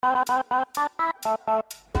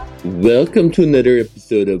Welcome to another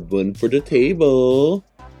episode of One for the Table.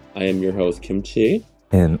 I am your host, Kimchi.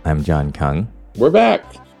 And I'm John Kung. We're back.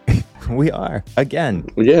 We are. Again.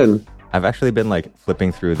 I've actually been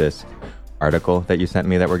flipping through this article that you sent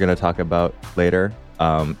me that we're going to talk about later.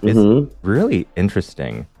 It's really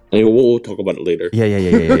interesting. And we'll talk about it later.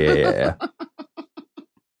 Yeah.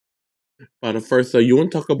 But first, you want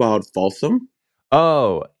to talk about Folsom?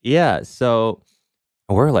 Oh, yeah. So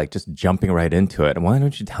we're just jumping right into it. Why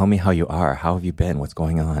don't you tell me how you are? How have you been? What's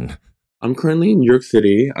going on? I'm currently in New York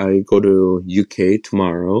City. I go to UK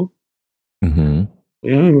tomorrow. Mm-hmm.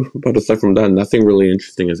 Yeah, but aside from that, nothing really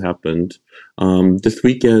interesting has happened. This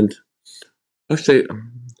weekend, actually,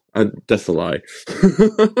 that's a lie.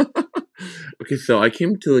 Okay, so I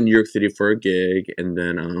came to New York City for a gig, and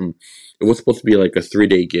then it was supposed to be a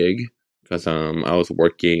 3-day gig because I was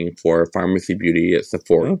working for Pharmacy Beauty at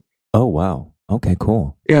Sephora. Oh, wow. Okay,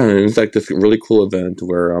 cool. Yeah, and it's this really cool event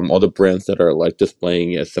where all the brands that are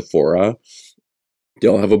displaying at Sephora, they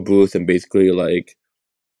all have a booth, and basically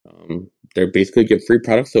they're basically give free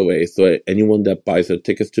products away. So anyone that buys the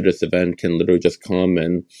tickets to this event can literally just come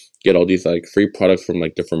and get all these free products from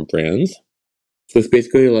different brands. So it's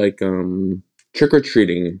basically trick or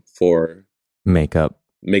treating for makeup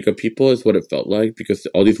people is what it felt like, because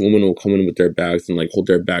all these women will come in with their bags and hold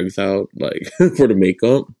their bags out for the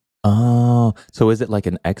makeup. Oh, so is it like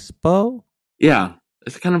an expo? Yeah,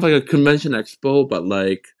 it's kind of like a convention expo, but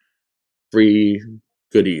free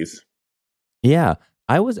goodies. Yeah,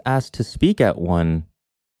 I was asked to speak at one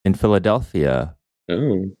in Philadelphia.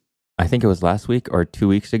 Oh. I think it was last week or 2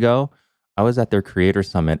 weeks ago. I was at their creator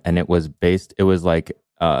summit, and it was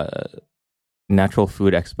natural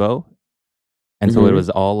food expo. And so it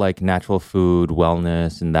was all natural food,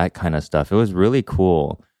 wellness, and that kind of stuff. It was really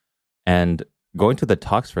cool. And going to the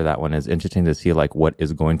talks for that one is interesting to see what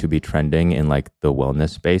is going to be trending in the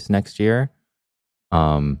wellness space next year.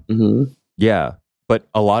 Yeah. But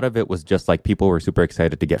a lot of it was just people were super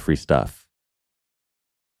excited to get free stuff.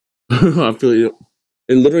 I feel you.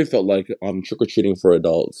 It literally felt like trick or treating for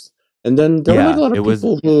adults. And then there were a lot of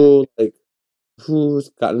people who who's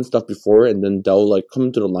gotten stuff before, and then they'll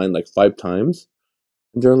come to the line 5 times.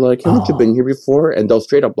 And they're like, haven't you been here before? And they'll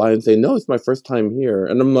straight up lie and say, no, it's my first time here.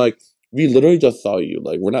 And I'm like, we literally just saw you.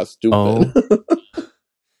 We're not stupid. Oh.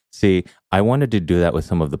 See, I wanted to do that with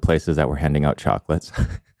some of the places that were handing out chocolates.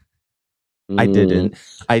 I didn't.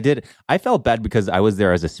 I felt bad because I was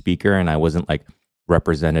there as a speaker and I wasn't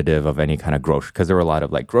representative of any kind of grocery, because there were a lot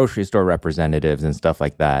of grocery store representatives and stuff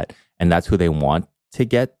like that. And that's who they want to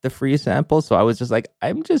get the free sample. So I was just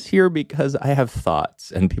I'm just here because I have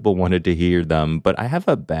thoughts and people wanted to hear them, but I have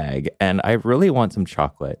a bag and I really want some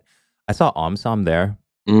chocolate. I saw Omsom there.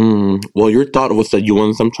 Well, your thought was that you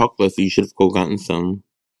wanted some chocolate, so you should have gotten some.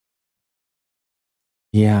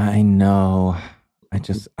 Yeah, I know. I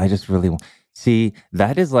just really want. See,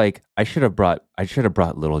 that is I should have brought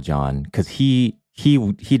Little John, because he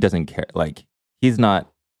doesn't care. He's not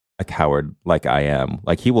a coward like I am.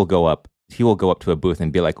 He will go up to a booth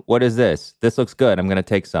and be like, "What is this? This looks good. I'm going to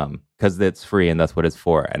take some because it's free and that's what it's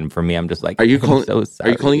for." And for me, I'm just Are you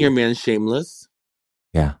calling your man shameless?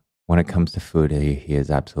 Yeah. When it comes to food, he is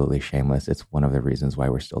absolutely shameless. It's one of the reasons why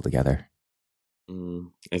we're still together.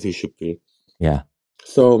 As he should be. Yeah.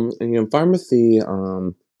 So in pharmacy,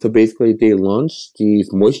 so basically they launched these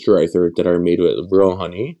moisturizers that are made with real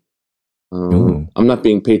honey. I'm not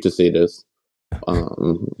being paid to say this.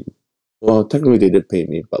 Well, technically they did pay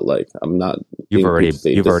me, but I'm not. You've already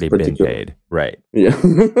been paid, right? Yeah.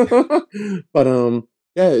 But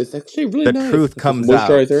yeah, it's actually really nice. The truth comes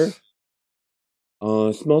moisturizer.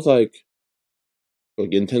 It smells like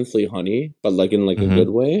intensely honey, but in a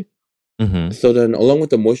good way. So then, along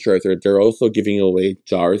with the moisturizer, they're also giving away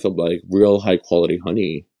jars of real high quality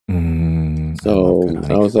honey. So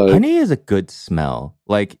I was honey is a good smell.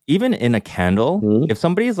 Even in a candle, if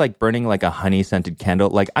somebody is burning a honey scented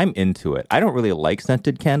candle, I'm into it. I don't really like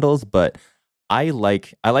scented candles, but I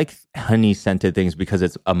like honey scented things because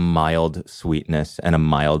it's a mild sweetness and a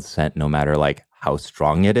mild scent, no matter how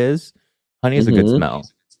strong it is. Honey is a good smell.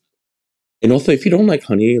 And also, if you don't like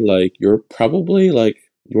honey, you're probably you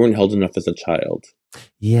weren't held enough as a child.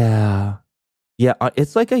 Yeah.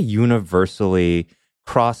 It's a universally,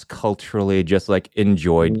 cross-culturally, just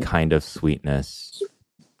enjoyed kind of sweetness.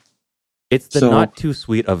 It's the not too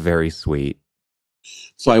sweet of very sweet.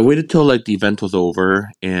 So I waited till the event was over,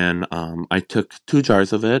 and I took 2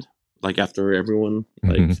 jars of it. After everyone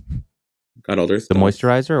got all their stuff. The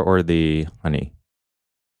moisturizer or the honey?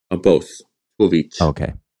 Both. 2 of each.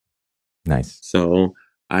 Okay. Nice. So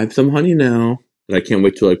I have some honey now, but I can't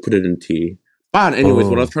wait to put it in tea. But anyways,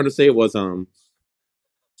 what I was Oh. trying to say was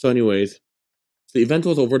so anyways, the event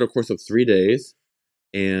was over the course of 3 days,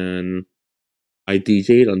 and I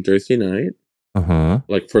DJ'd on Thursday night, Uh-huh.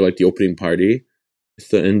 like for like the opening party.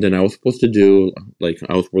 So and then I was supposed to do like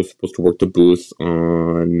was supposed to work the booth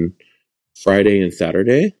on Friday and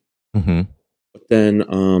Saturday. Mm-hmm. But then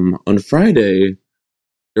on Friday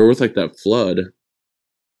there was like that flood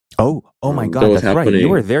Oh my that God, was that's right. You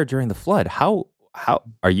were happening. there during the flood. How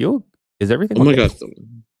are you? Is everything Oh my okay? gosh.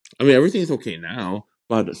 I mean everything's okay now.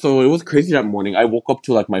 But so it was crazy that morning. I woke up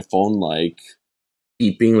to like my phone like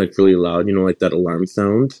beeping like really loud, like that alarm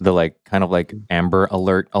sound. The like kind of like Amber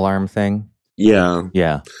Alert alarm thing. Yeah.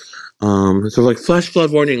 Yeah. So like flash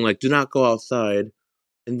flood warning, like do not go outside.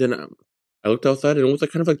 And then I looked outside and it was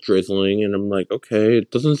like kind of like drizzling, and I'm like, okay,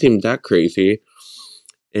 it doesn't seem that crazy.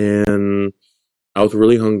 And I was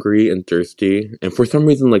really hungry and thirsty, and for some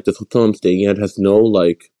reason, like this hotel I'm staying at has no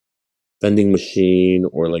like vending machine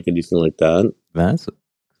or like anything like that. That's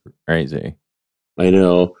crazy. I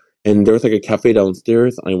know. And there was like a cafe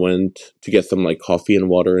downstairs. I went to get some like coffee and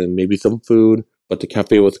water and maybe some food, but the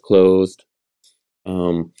cafe was closed.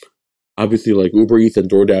 Um, Obviously, like Uber Eats and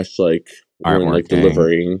DoorDash like Aren't weren't like working.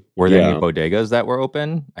 delivering. Were there any Yeah. bodegas that were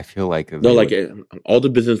open? I feel like No, they like would. all the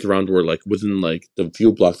business around were like within like the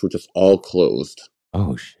few blocks were just all closed.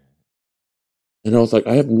 Oh shit. And I was like,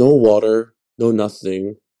 I have no water, no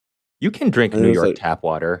nothing. You can drink And New it was York like, tap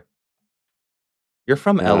water. You're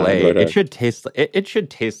from yeah, LA. right. It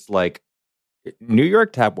should taste like New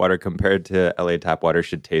York tap water compared to LA tap water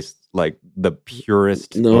should taste like the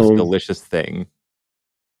purest, most No, delicious thing.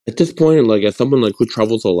 at this point, like as someone like who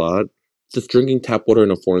travels a lot, just drinking tap water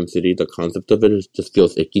in a foreign city, the concept of it just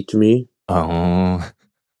feels icky to me. Oh,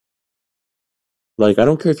 Like I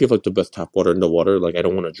don't care if you have like the best tap water in the water, like I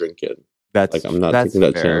don't want to drink it. Like I'm not that's taking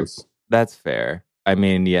that fair. chance. That's fair. I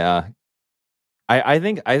mean, yeah. I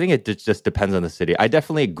think it just depends on the city. I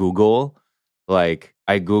definitely Google like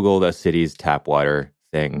I Google the city's tap water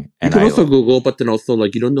thing You and can I also Google, but then also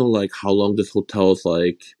like you don't know like how long this hotel's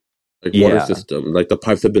like water yeah. system, like the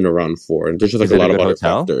pipes have been around for, and there's just like Is a it a lot of good other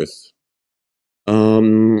hotel? factors.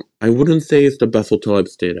 I wouldn't say it's the best hotel I've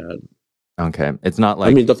stayed at. Okay. It's not I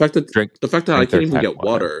mean, like the fact that I drink their can't even tap get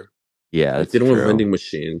water. water, Yeah, like they that's don't have a true. vending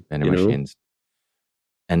machine, Vending machines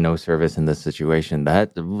and no service in this situation.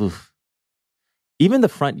 That oof. Even the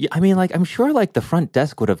front. I mean, like I'm sure, like the front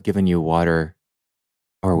desk would have given you water,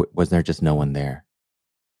 or was there just no one there?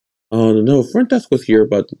 No, front desk was here,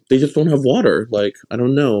 but they just don't have water. Like I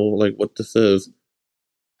don't know, like what this is.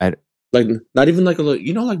 At Like not even like a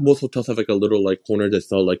little, like most hotels have like a little like corner that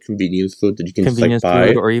sell like convenience food that you can just like convenience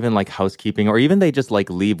food, buy. or even like housekeeping, or even they just like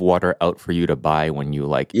leave water out for you to buy when you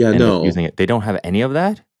like Yeah, end up using no, it. They don't have any of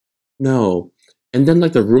that. no. And then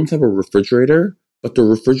like the rooms have a refrigerator, but the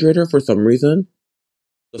refrigerator for some reason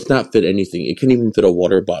does not fit anything. It can't even fit a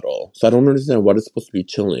water bottle. So I don't understand what it's supposed to be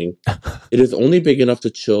chilling. It is only big enough to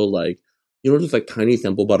chill like just like tiny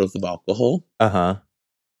sample bottles of alcohol. Uh huh.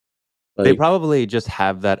 They Like, probably just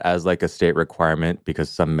have that as like a state requirement because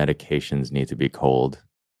some medications need to be cold.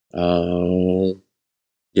 uh,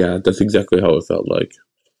 yeah, that's exactly how it felt like.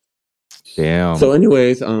 So, Damn.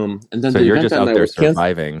 anyways, and then So the you're event just that out night there was canceled.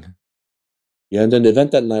 surviving. Yeah, and then the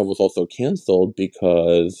event that night was also canceled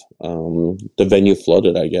because the venue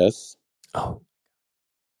flooded, I guess. Oh,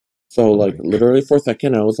 So, oh like, my literally for a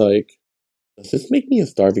second, I was like, "Does this make me a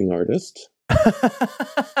starving artist?"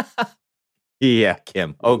 God. Yeah,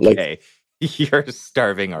 Kim. Like, Okay. You're a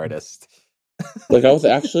starving artist. I was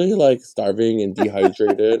actually like starving and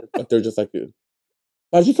dehydrated, but they're just like,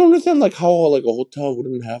 I just don't understand like how like a hotel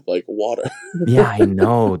wouldn't have like water. Yeah, I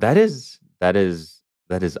know. That is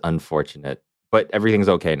unfortunate. But everything's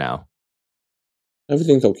okay now.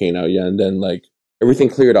 Everything's okay now, yeah. And then like everything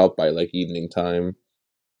cleared out by like evening time.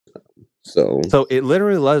 So So it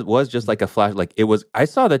literally was just like a flash. Like it was, I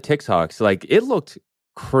saw the TikToks. Like it looked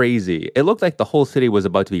crazy. It looked like the whole city was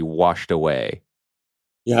about to be washed away.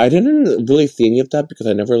 yeah, I didn't really see any of that because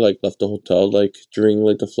I never like left the hotel like during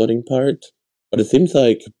like the flooding part. But it seems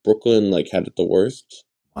like Brooklyn like had it the worst,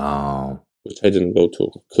 Wow. which I didn't go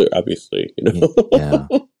to clear obviously, Yeah.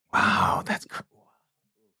 Wow.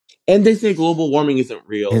 And they say global warming isn't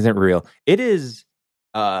real. Isn't real. It is.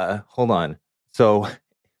 Hold on. So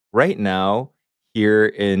right now here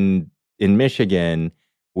in Michigan,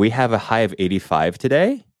 we have a high of 85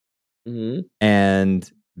 today, Hmm. and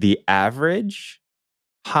the average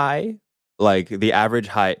high, like the average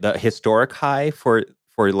high, the historic high for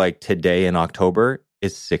like today in October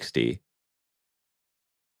is 60.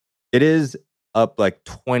 It is up like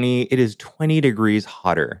 20. It is 20 degrees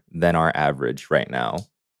hotter than our average right now.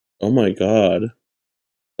 Oh my god.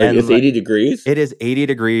 Like And it's 80 degrees? it is 80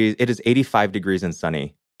 degrees. It is 85 degrees and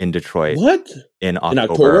sunny in Detroit What? in In October?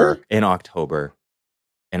 October. In October.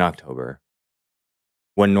 In October.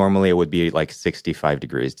 When normally it would be like 65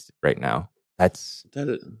 degrees right now. I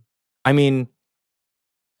mean,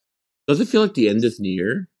 does it feel like the end is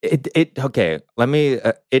near? Okay, let me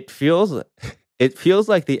it feels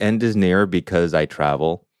like the end is near because I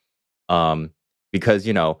travel. Because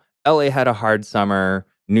LA had a hard summer.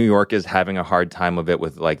 New York is having a hard time of it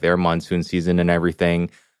with like their monsoon season and everything.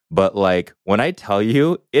 But like when I tell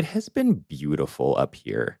you, it has been beautiful up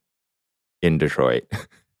here in Detroit.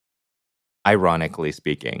 Ironically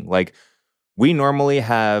speaking, like we normally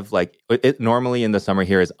have like it normally in the summer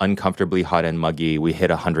here is uncomfortably hot and muggy. We hit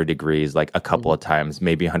 100 degrees like a couple of times,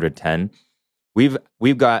 maybe 110. We've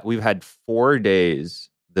had 4 days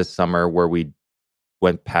this summer where we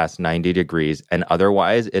went past 90 degrees, and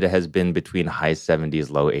otherwise it has been between high 70s,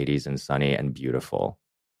 low 80s, and sunny and beautiful.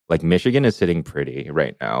 Like Michigan is sitting pretty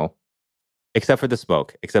right now, except for the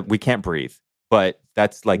smoke. Except we can't breathe, but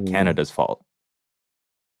that's like Canada's fault.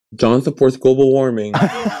 John supports global warming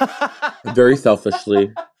very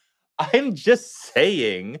selfishly. I'm just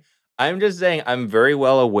saying. I'm very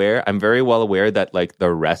well aware that like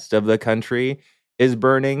the rest of the country is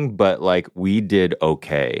burning, but like we did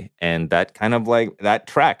okay. And that kind of like that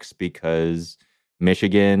tracks because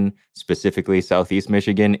Michigan, specifically Southeast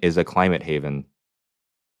Michigan, is a climate haven.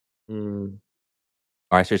 Or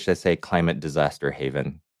I should just say climate disaster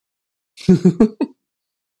haven.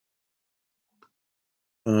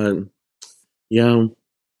 Yeah.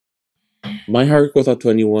 My heart goes out to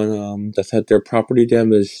anyone that's had their property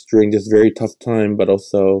damaged during this very tough time, but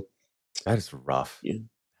also that is rough. Yeah.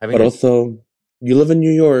 Also, you live in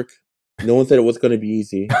New York. No one said it was going to be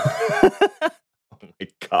easy. Oh my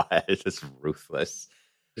god, it's just ruthless.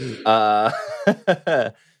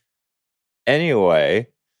 Anyway,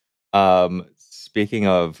 speaking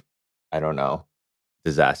of, I don't know,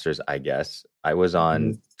 disasters, I guess I was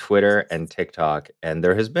on Twitter and TikTok, and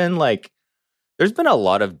there's been a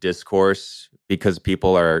lot of discourse because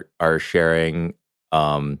people are sharing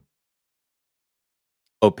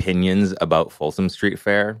opinions about Folsom Street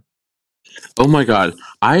Fair. Oh my god.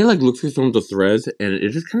 I looked through some of the threads, and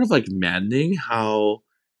it's just kind of maddening how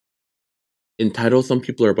entitled some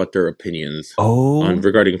people are about their opinions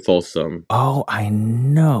regarding Folsom. Oh, I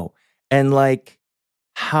know. And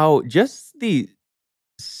how just the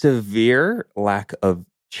severe lack of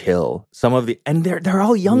chill. And they're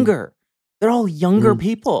all younger. They're all younger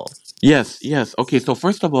people. Yes. Okay, so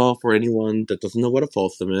first of all, for anyone that doesn't know what a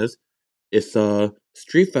Folsom is, it's a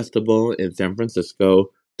street festival in San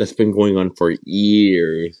Francisco that's been going on for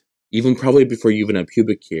years. Even probably before you even had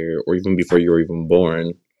pubic hair, or even before you were even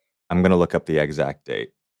born. I'm gonna look up the exact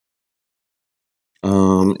date.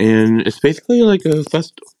 And it's basically like a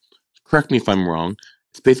correct me if I'm wrong.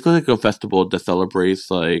 It's basically like a festival that celebrates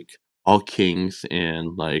all kings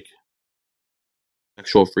and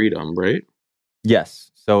sexual freedom, right? Yes.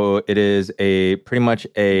 So it is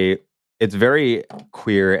it's very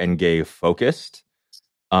queer and gay focused.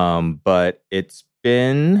 But it's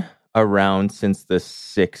been around since the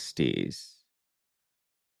 60s.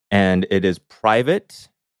 And it is private.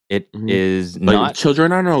 It is not...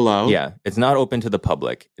 Children aren't allowed? Yeah, it's not open to the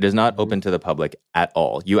public. It is not open to the public at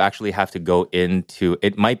all. You actually have to go into...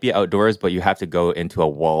 It might be outdoors, but you have to go into a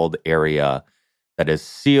walled area that is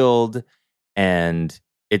sealed, and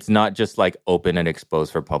it's not just open and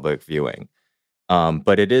exposed for public viewing.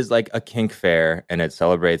 But it is a kink fair, and it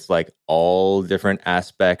celebrates all different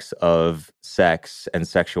aspects of sex and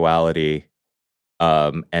sexuality.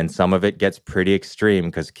 And some of it gets pretty extreme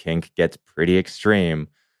because kink gets pretty extreme.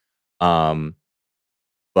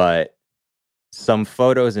 But some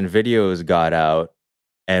photos and videos got out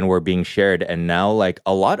and were being shared. And now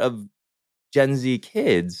a lot of Gen Z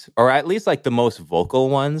kids, or at least the most vocal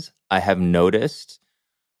ones I have noticed,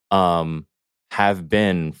 have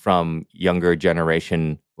been from younger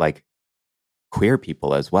generation, queer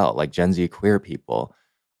people as well. Gen Z queer people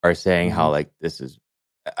are saying how this is...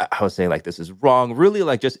 I was saying this is wrong,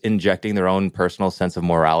 really just injecting their own personal sense of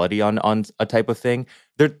morality on a type of thing.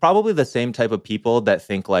 They're probably the same type of people that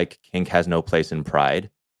think kink has no place in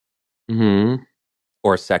pride.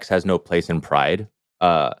 Or sex has no place in pride.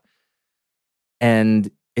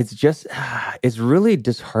 And it's just, it's really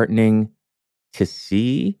disheartening to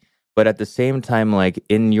see. But at the same time, I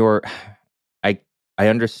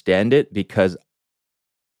understand it, because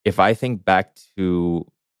if I think back to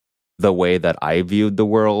the way that I viewed the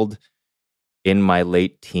world in my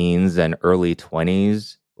late teens and early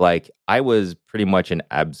 20s, I was pretty much an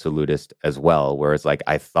absolutist as well, whereas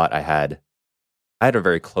I thought I had a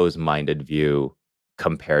very closed-minded view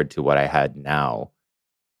compared to what I had now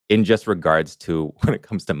in just regards to when it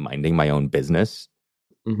comes to minding my own business,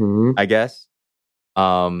 I guess.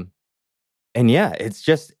 And yeah, it's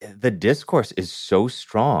just the discourse is so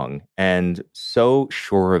strong and so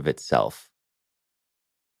sure of itself,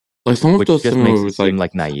 Like some of which those just makes it scenarios, seem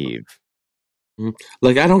like naive.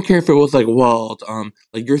 like I don't care if it was like, well,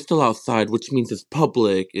 like you're still outside, which means it's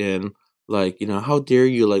public, and like how dare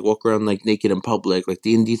you like walk around like naked in public, like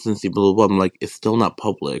the indecency, blah blah blah. I'm like, it's still not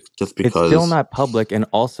public just It's still because. not public, and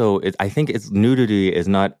also, I think it's nudity is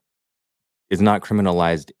not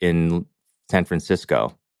criminalized in San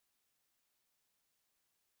Francisco.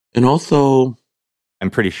 And also, I'm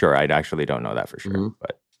pretty sure. I actually don't know that for sure, mhm.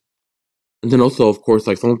 but And then also, of course,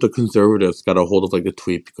 like some of the conservatives got a hold of like the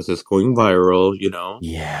tweet because it's going viral,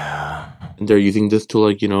 yeah, and they're using this to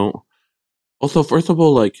like, Also, first of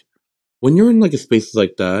all, like when you're in like a space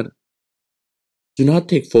like that, do not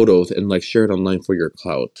take photos and like share it online for your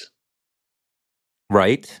clout.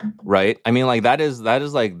 right, right. I mean, like that is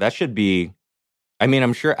like that should be. I mean,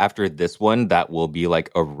 I'm sure after this one, that will be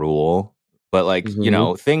like a rule. But like,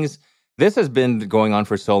 Mm-hmm. things, this has been going on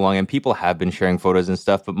for so long and people have been sharing photos and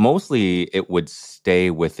stuff, but mostly it would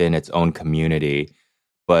stay within its own community.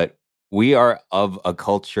 But we are of a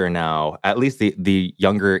culture now, at least the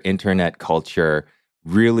younger internet culture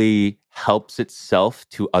really helps itself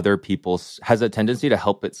to other people's, has a tendency to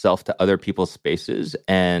help itself to other people's spaces.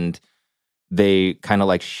 And they kind of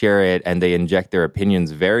like share it and they inject their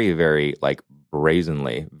opinions very, very like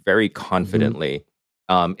brazenly, very Mm-hmm. confidently.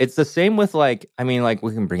 It's the same with like, I mean, like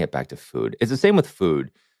we can bring it back to food. It's the same with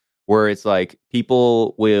food, where it's like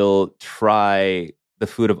people will try the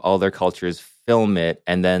food of all their cultures, film it,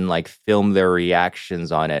 and then like film their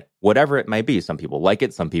reactions on it, whatever it might be. Some people like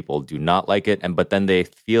it, some people do not like it, and but then they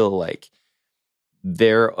feel like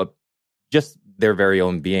their just their very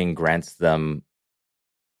own being grants them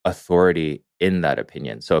authority in that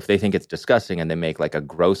opinion. So if they think it's disgusting and they make like a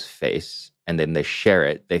gross face and then they share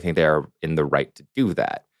it, they think they are in the right to do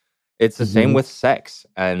that. It's the same Mm-hmm. with sex,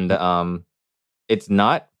 and it's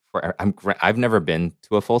not for. I've never been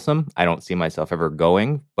to a Folsom. I don't see myself ever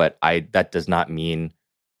going, but I that does not mean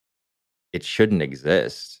it shouldn't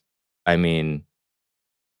exist. I mean,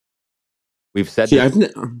 we've said See, this.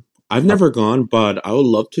 I've Oh, never gone, but I would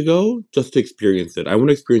love to go just to experience it. I want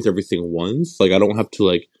to experience everything once. Like I don't have to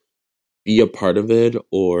like be a part of it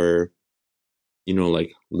or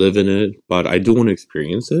like live in it, but I do want to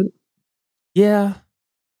experience it. yeah.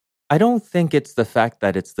 I don't think it's the fact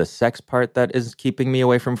that it's the sex part that is keeping me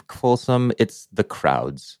away from Folsom. It's the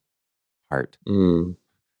crowds part. Mm.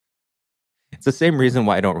 It's the same reason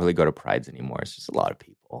why I don't really go to prides anymore. It's just a lot of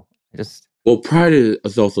people. I just Well, Pride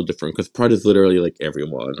is also different because Pride is literally like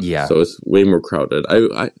everyone, yeah. so it's way more crowded.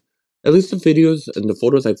 I at least the videos and the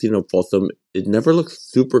photos I've seen of Folsom, it never looks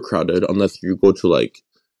super crowded unless you go to like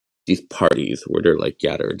these parties where they're like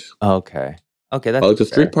gathered. Okay. Okay, But that's like the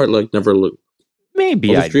street fair. part, like never look. All Maybe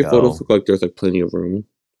the I'd street photos go. look like there's like plenty of room.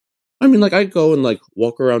 I mean, like I go and like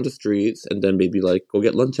walk around the streets and then maybe like go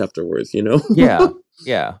get lunch afterwards. Yeah.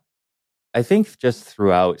 Yeah. I think just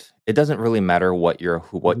throughout, it doesn't really matter what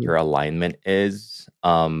Mhm. your alignment is.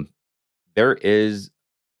 There is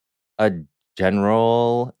a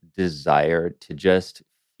general desire to just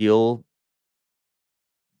feel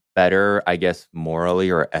better, I guess,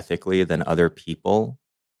 morally or ethically than other people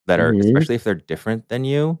that are, Mhm. especially if they're different than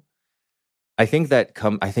you.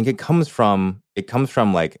 I think it comes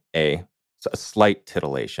from like a slight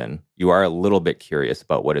titillation. You are a little bit curious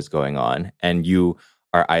about what is going on, and you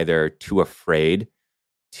are either too afraid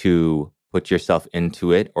to put yourself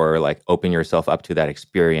into it or like open yourself up to that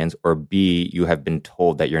experience, or B, you have been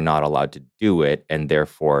told that you're not allowed to do it and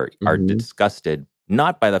therefore are Mhm. disgusted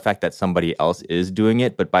not by the fact that somebody else is doing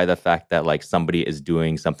it, but by the fact that like somebody is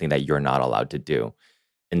doing something that you're not allowed to do.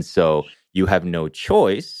 And so you have no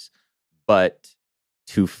choice but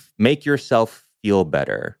to make yourself feel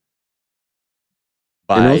better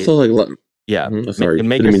And by also like, yeah, sorry, didn't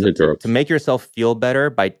mean to to interrupt. make yourself feel better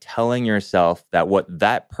by telling yourself that what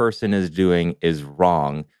that person is doing is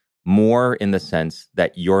wrong, more in the sense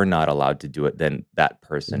that you're not allowed to do it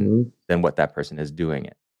Mhm. than what that person is doing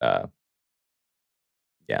it.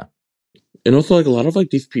 Yeah. And also like a lot of like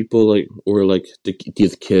these people like or like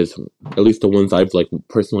these kids, at least the ones I've like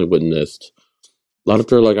personally witnessed, a lot of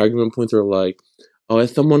their like argument points are like, oh,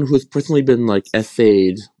 as someone who's personally been like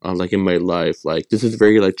essayed like in my life, like this is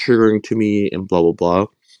very like triggering to me and blah blah blah.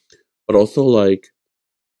 But also like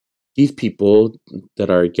these people that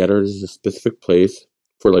are gathered in a specific place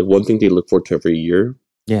for like one thing they look forward to every year,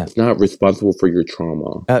 Yeah. It's not responsible for your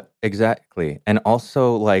trauma. Exactly. And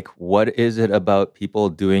also, like, what is it about people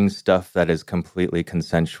doing stuff that is completely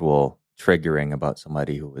consensual triggering about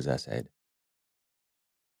somebody who was essayed?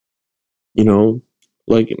 You know,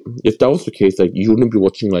 like if that was the case, like you wouldn't be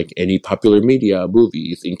watching like any popular media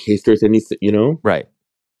movies in case there's anything. Right.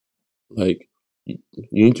 Like you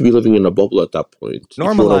need to be living in a bubble at that point if you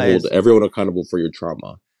want to hold Normalize everyone accountable for your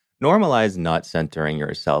trauma. normalize not centering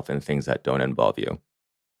yourself in things that don't involve you,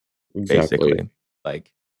 Exactly. basically.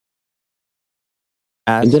 Like,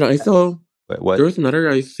 And ask then I saw there what? was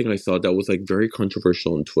another thing I saw that was like very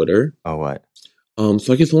controversial on Twitter. Oh, what?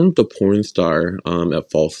 So I guess one of the porn star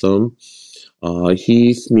at Folsom,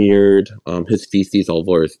 he smeared his feces all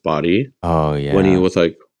over his body Oh, when he yeah. was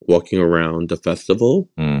like walking around the festival.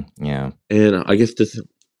 Yeah. And I guess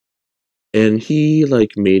and he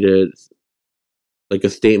like made it like a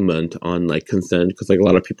statement on like consent because like a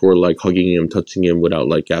lot of people were like hugging him, touching him without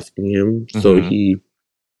like asking him. So Mm-hmm. he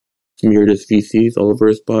smeared his feces all over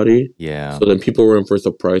his body. Yeah. So then people were in for a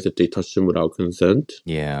surprise if they touched him without consent.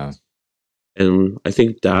 Yeah. And I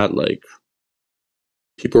think that like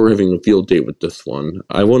people were having a field day with this one.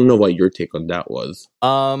 I want to know what your take on that was.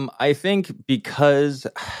 I think because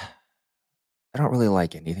I don't really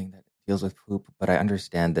like anything that deals with poop, but I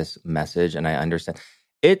understand this message and I understand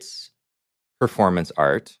it's performance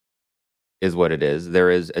art is what it is.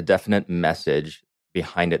 There is a definite message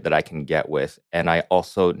behind it that I can get with. And I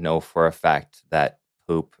also know for a fact that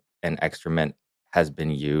poop and excrement has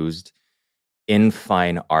been used in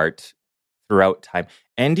fine art throughout time.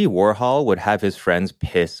 Andy Warhol would have his friends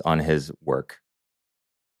piss on his work.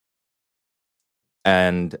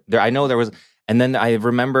 And I know there was, and then I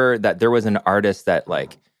remember that there was an artist that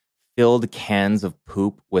like filled cans of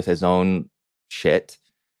poop with his own shit.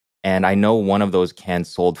 And I know one of those cans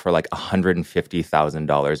sold for like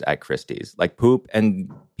 $150,000 at Christie's. Like poop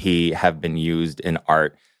and pee have been used in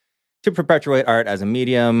art to perpetuate art as a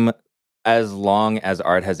medium as long as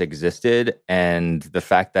art has existed. And the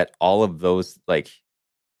fact that all of those, like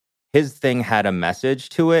his thing had a message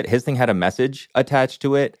to it, his thing had a message attached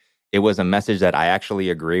to it. It was a message that I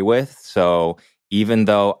actually agree with. So even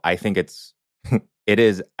though I think it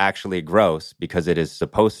is actually gross because it is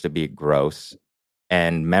supposed to be gross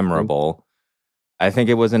and memorable, I think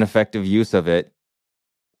it was an effective use of it.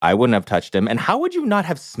 I wouldn't have touched him. And how would you not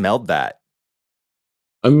have smelled that?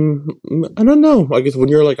 I don't know. I guess when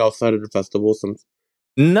you're like outside of the festival,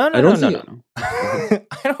 No, I no, no, don't no, think. no, no. Mhm,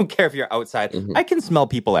 I don't care if you're outside. mhm. I can smell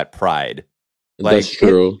people at Pride. That's Like it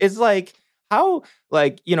true. is like how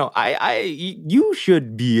like you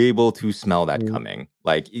should be able to smell that Mhm. coming.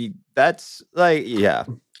 Like that's like yeah.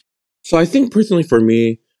 So I think personally for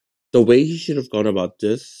me, the way he should have gone about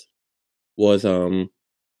this was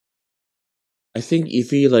I think if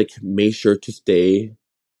he like made sure to stay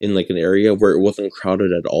in like an area where it wasn't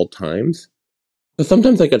crowded at all times. Because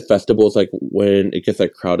sometimes like at festivals, like when it gets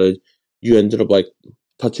like crowded, you ended up like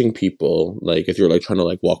touching people, like if you're like trying to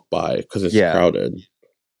like walk by because it's Yeah. crowded.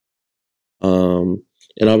 Um,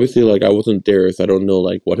 and obviously like I wasn't there, so I don't know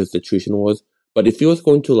like what his situation was. But if he was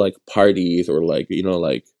going to like parties or like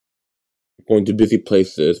like going to busy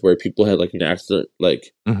places where people had like an accident,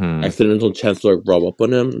 like Mhm. accidental chance to like rub up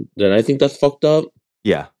on him, then I think that's fucked up.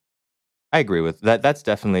 Yeah. I agree with that. That's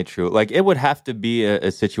definitely true. Like it would have to be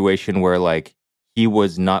a situation where like he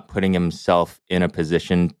was not putting himself in a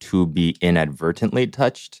position to be inadvertently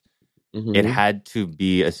touched. It Hmm. had to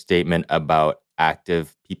be a statement about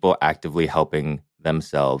active people actively helping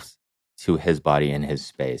themselves to his body and his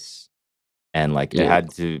space. And like it Yeah.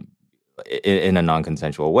 had to in a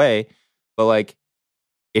non-consensual way. But like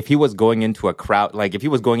if he was going into a crowd, like if he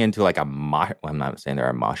was going into like a mosh, well, I'm not saying there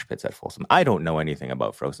are mosh pits at Folsom. I don't know anything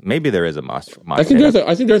about Folsom. Maybe there is a mosh pit. I think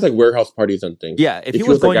there's like warehouse parties and things. Yeah, if he If he was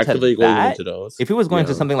was like going to actively going that, into those, if he was going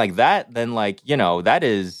to yeah. something like that, then like that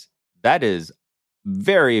is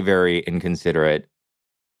very very inconsiderate.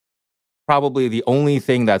 Probably the only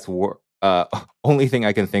thing only thing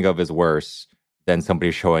I can think of is worse than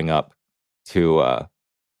somebody showing up to a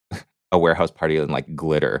warehouse party in like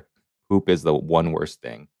glitter. Poop is the one worst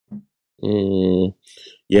thing. Mm,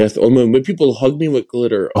 yes. Or when people hug me with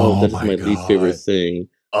glitter, oh, Oh that is my my least favorite god. thing.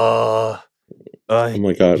 Uh, uh Oh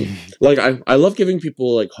my god. Like I love giving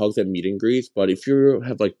people like hugs at meet and greets, but if you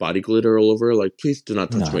have like body glitter all over, like please do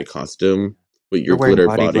not touch my no. costume with You're your wearing glitter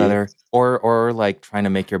body body. leather or like trying to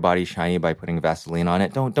make your body shiny by putting Vaseline on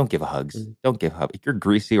it. Don't give hugs. Mm, Don't give hugs. If you're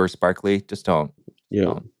greasy or sparkly, just don't. yeah.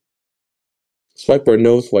 Don't. Swipe or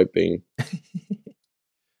no swiping.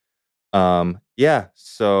 Yeah,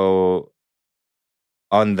 so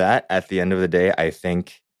on that, at the end of the day, I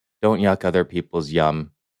think don't yuck other people's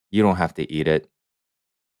yum. You don't have to eat it.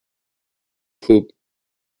 Poop.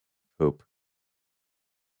 Poop.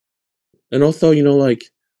 And also, like,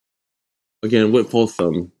 again, with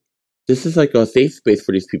Folsom, this is like a safe space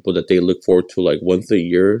for these people that they look forward to like once a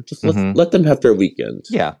year. Just let them have their weekend.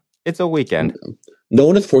 Yeah, it's a weekend. No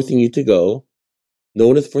one is forcing you to go. No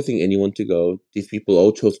one is forcing anyone to go. These people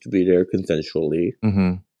all chose to be there consensually.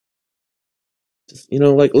 Just,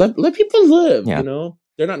 like let people live. Yeah.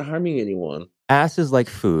 They're not harming anyone. Ass is like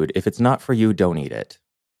food. If it's not for you, don't eat it.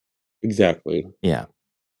 Exactly. Yeah.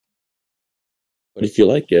 But if you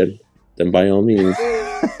like it, then by all means.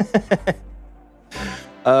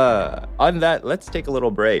 On that, let's take a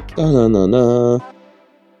little break.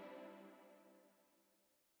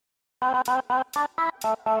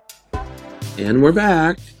 And we're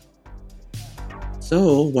back.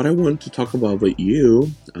 So, what I wanted to talk about with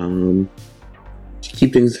you, to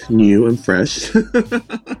keep things new and fresh,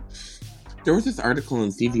 there was this article on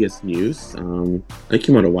CBS News, it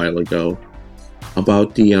came out a while ago,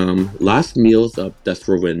 about the last meals of death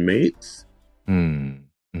row inmates. It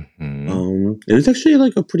was actually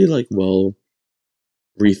like a pretty like well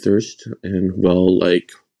researched and well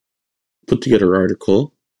like put together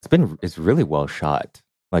article. It's really well shot.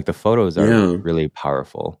 Like the photos are really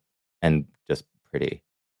powerful and just pretty.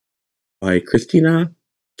 By Christina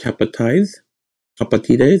Capatides.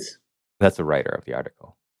 That's the writer of the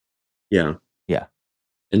article. Yeah. Yeah.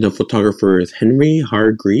 And the photographer is Henry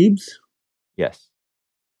Hargreaves. Yes.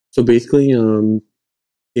 So basically,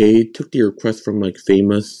 they took the request from like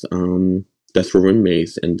famous death row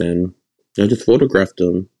inmates and then just photographed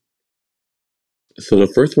them. So the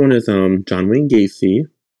first one is John Wayne Gacy.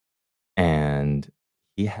 And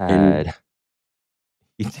he did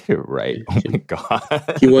it right. Oh my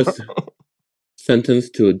God. He was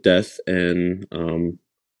sentenced to death and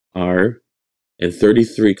and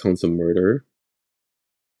 33 counts of murder.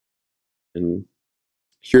 And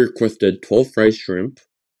he requested 12 fried shrimp,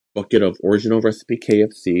 bucket of original recipe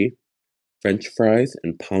KFC, French fries,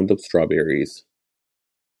 and pound of strawberries.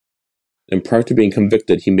 And prior to being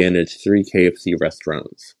convicted, he managed 3 KFC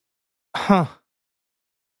restaurants. Huh.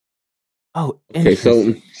 Oh, okay.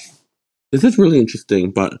 So this is really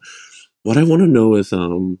interesting, but what I want to know is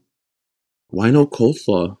why no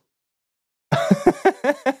coleslaw?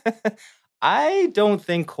 I don't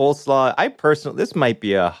think coleslaw. This might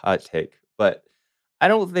be a hot take, but I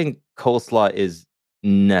don't think coleslaw is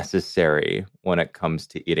necessary when it comes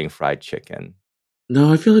to eating fried chicken.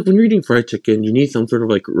 No, I feel like when you're eating fried chicken, you need some sort of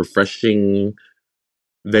like refreshing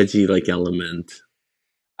veggie like element.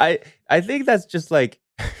 I think that's just like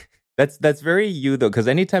that's very you though, because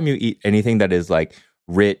anytime you eat anything that is like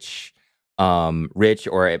rich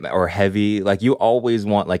or heavy, like you always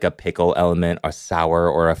want like a pickle element, a sour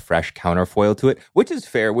or a fresh counterfoil to it, which is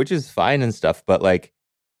fair, which is fine and stuff. But like,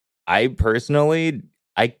 I personally,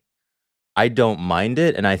 I don't mind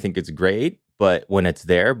it, and I think it's great. But when it's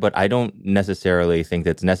there, but I don't necessarily think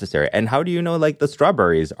that's necessary. And how do you know like the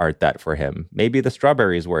strawberries aren't that for him? Maybe the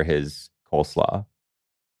strawberries were his coleslaw.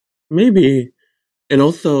 Maybe. And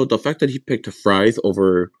also the fact that he picked fries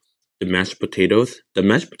over the mashed potatoes. The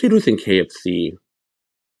mashed potatoes in KFC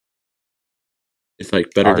is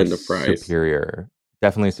like better than the fries. Superior.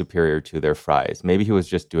 Definitely superior to their fries. Maybe he was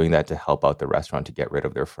just doing that to help out the restaurant to get rid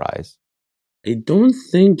of their fries. I don't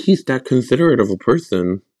think he's that considerate of a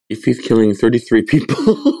person if he's killing 33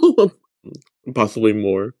 people. Possibly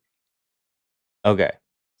more. Okay.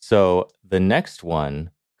 So the next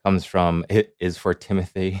one is for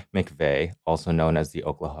Timothy McVeigh, also known as the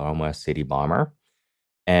Oklahoma City Bomber.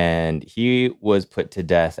 And he was put to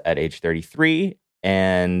death at age 33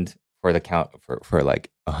 and for the count for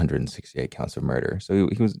like 168 counts of murder. So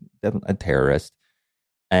he was definitely a terrorist.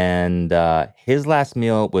 And his last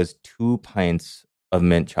meal was 2 pints of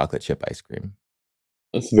mint chocolate chip ice cream.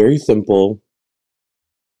 It's very simple.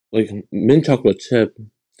 Like mint chocolate chip.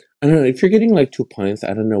 I don't know, if you're getting like 2 pints,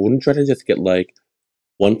 I don't know, wouldn't you try to just get like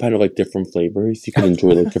 1 pint of like different flavors? You can enjoy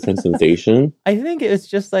like different sensation. I think it's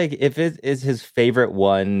just like if it is his favorite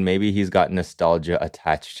one, maybe he's got nostalgia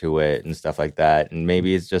attached to it and stuff like that. And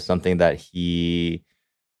maybe it's just something that he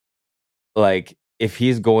like if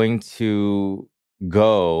he's going to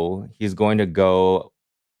he's going to go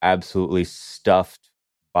absolutely stuffed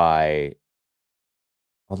by,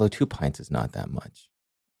 although 2 pints is not that much.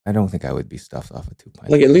 I don't think I would be stuffed off of 2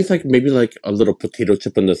 pints. Like at least like maybe like a little potato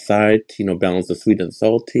chip on the side to, balance the sweet and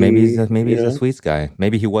salty. Maybe he's a sweets guy.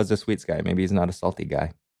 Maybe he was a sweets guy. Maybe he's not a salty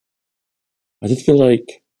guy. I just feel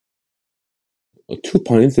like 2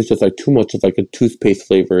 pints is just like too much of like a toothpaste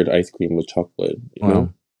flavored ice cream with chocolate. You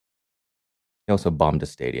know? He also bombed a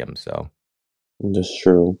stadium, so that's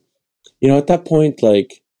true. At that point,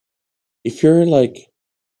 like if you're like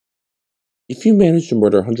if you manage to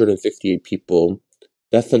murder 158 people,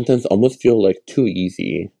 that sentence almost feels like too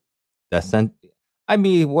easy. I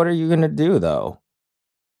mean, what are you gonna do though?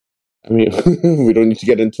 I mean, we don't need to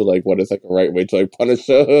get into like what is like a right way to like punish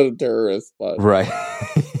a terrorist, but Right.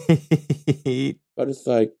 but it's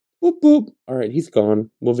like boop boop. All right, he's gone.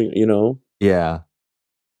 Moving, Yeah.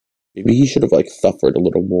 maybe he should have like suffered a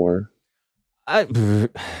little more. I'm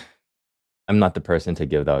not the person to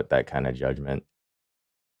give out that kind of judgment.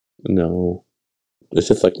 No, it's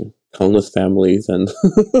just like countless families and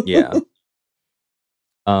Yeah.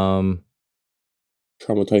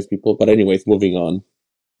 Traumatized people. But anyways, moving on.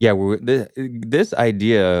 Yeah, this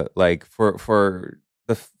idea, like for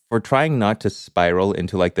trying not to spiral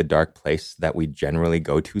into like the dark place that we generally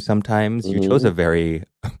go to sometimes, you chose a very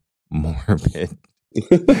morbid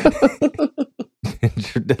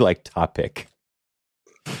like topic.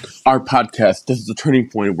 Our podcast, this is the turning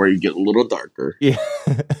point where you get a little darker. Yeah.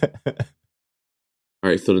 All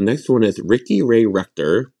right, so the next one is Ricky Ray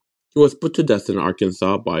Rector. He was put to death in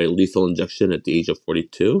Arkansas by lethal injection at the age of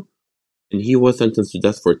 42, and he was sentenced to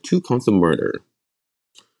death for 2 counts of murder.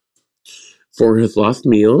 For his last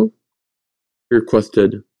meal, he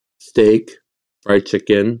requested steak, fried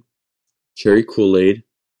chicken, cherry Kool-Aid,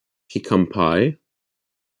 pecan pie.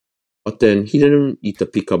 But then he didn't eat the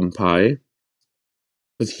pecan pie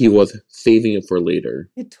because he was saving it for later.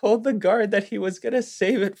 He told the guard that he was going to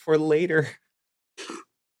save it for later.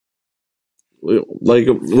 Like,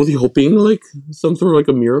 was he hoping like some sort of like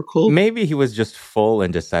a miracle? Maybe he was just full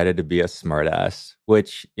and decided to be a smartass,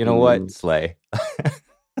 which, you know what? Slay.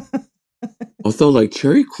 Also, like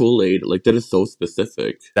cherry Kool-Aid, like that is so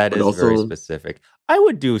specific. That is also very specific. I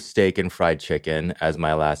would do steak and fried chicken as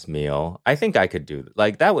my last meal. I think I could do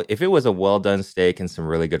like that. If it was a well done steak and some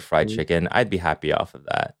really good fried chicken, I'd be happy off of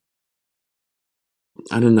that.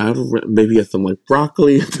 I don't know. Maybe get some like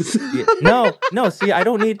broccoli. No. See, I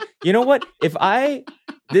don't need. You know what? If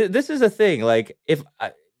this is a thing. Like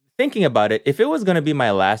thinking about it, if it was going to be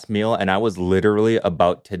my last meal and I was literally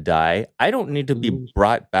about to die, I don't need to be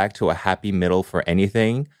brought back to a happy middle for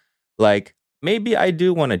anything. Like maybe I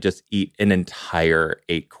do want to just eat an entire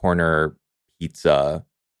 8-corner pizza,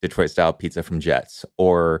 Detroit style pizza from Jets,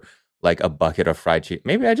 or like a bucket of fried chicken.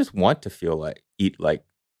 Maybe I just want to eat like,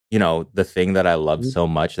 the thing that I love so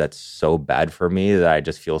much that's so bad for me that I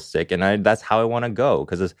just feel sick, and that's how I want to go,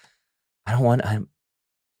 because I don't want.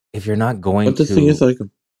 If you're not going to, but the thing is, like,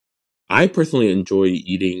 I personally enjoy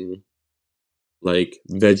eating like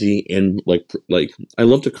veggie and like I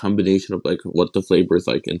love the combination of like what the flavors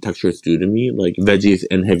like and textures do to me, like veggies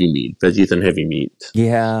and heavy meat.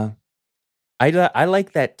 Yeah, I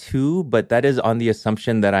like that too, but that is on the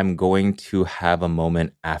assumption that I'm going to have a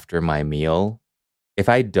moment after my meal. If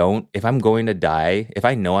I'm going to die, if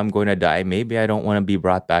I know I'm going to die, maybe I don't want to be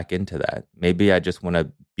brought back into that. Maybe I just want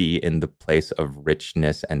to be in the place of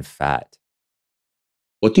richness and fat.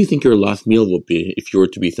 What do you think your last meal will be if you were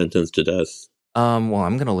to be sentenced to death? Well,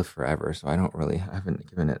 I'm gonna live forever, so I haven't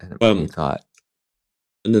given it any thought.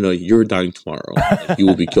 No, you're dying tomorrow. Like, you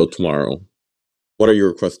will be killed tomorrow. What are you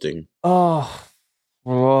requesting? Oh,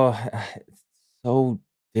 it's so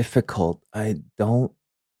difficult. I don't.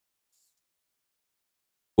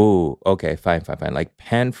 Oh, okay, fine. Like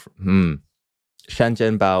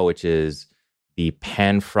shanjianbao, which is the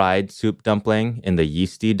pan-fried soup dumpling in the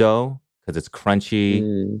yeasty dough, because it's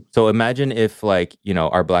crunchy. So imagine if like,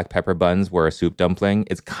 our black pepper buns were a soup dumpling.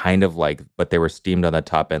 It's kind of like, but they were steamed on the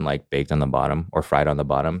top and like baked on the bottom or fried on the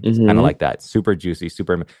bottom. It's kind of like that. Super juicy,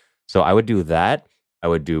 super. So I would do that. I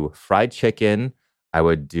would do fried chicken. I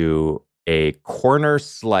would do a corner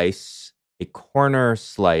slice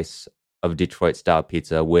of Detroit style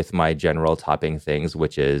pizza with my general topping things,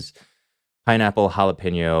 which is pineapple,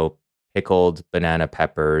 jalapeno, pickled banana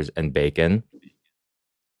peppers, and bacon,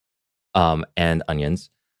 and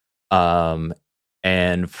onions.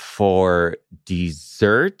 And for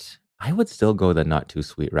dessert, I would still go the not too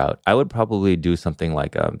sweet route. I would probably do something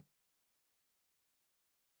like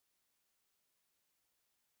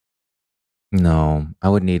no, I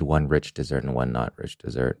would need one rich dessert and one not rich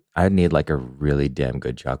dessert. I'd need like a really damn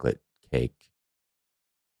good chocolate cake.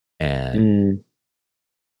 And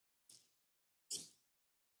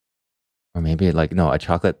or maybe like, no, a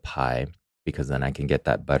chocolate pie, because then I can get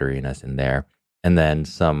that butteriness in there. And then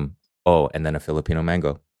and then a Filipino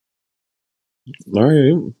mango. All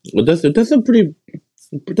right. Well, that's a pretty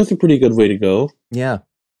good way to go. Yeah.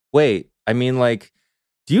 Wait, I mean, like,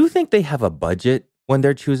 do you think they have a budget when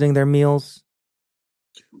they're choosing their meals?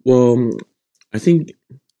 Well, I think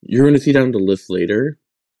you're going to see down the list later.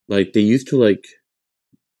 Like, they used to like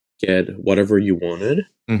get whatever you wanted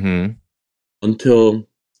until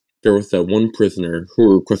there was that one prisoner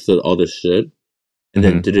who requested all this shit and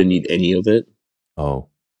then Mm-hmm. didn't eat any of it. Oh.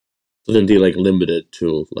 So then they like limited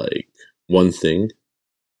to like one thing.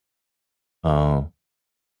 Oh.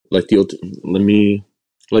 Like the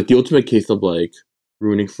ultimate case of like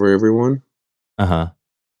ruining for everyone. Uh-huh.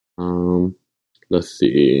 Um, let's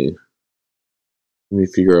see. Let me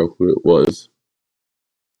figure out who it was.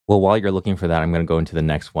 Well, while you're looking for that, I'm going to go into the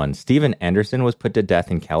next one. Steven Anderson was put to death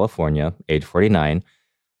in California, age 49.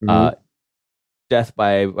 Uh, Mm-hmm. death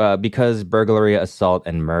by because burglary, assault,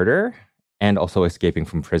 and murder, and also escaping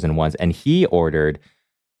from prison once. And he ordered,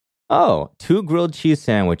 two grilled cheese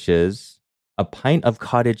sandwiches, a pint of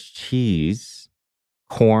cottage cheese,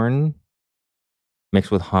 corn mixed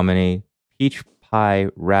with hominy, peach pie,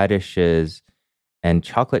 radishes, and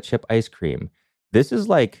chocolate chip ice cream. This is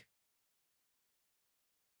like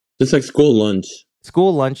It's like school lunch.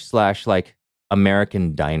 school lunch slash like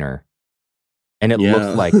American diner. And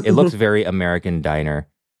Yeah. it looks very American diner.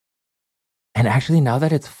 And actually, now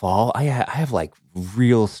that it's fall, I have like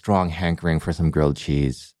real strong hankering for some grilled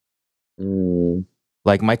cheese. Mm,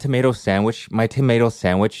 Like my tomato sandwich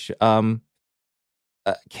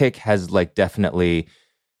kick has like definitely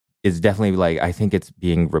like I think it's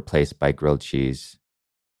being replaced by grilled cheese.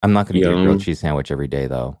 I'm not going to eat a yeah. grilled cheese sandwich every day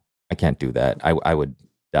though. I can't do that. I would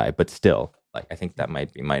die. But still, like I think that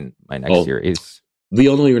might be my next Oh, series. we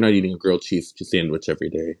all know you're not eating a grilled cheese sandwich every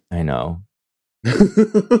day. I know.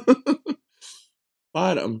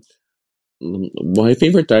 But my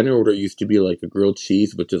favorite diner order used to be like a grilled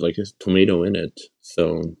cheese, which is like just tomato in it.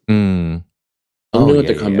 So Mm. Oh something with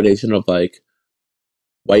yeah, the yeah, yeah. combination of like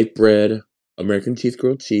white bread, American cheese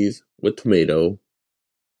grilled cheese with tomato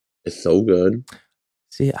is so good.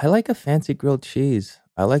 See, I like a fancy grilled cheese.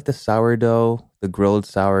 I like the sourdough, the grilled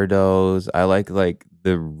sourdoughs. I like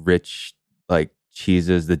the rich like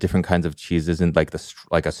cheeses, the different kinds of cheeses, and like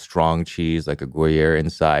like a strong cheese, like a Gruyere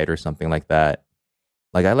inside or something like that.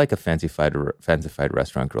 Like I like a fancified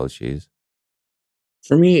restaurant grilled cheese.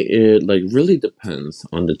 For me, it like really depends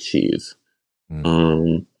on the cheese. Mm.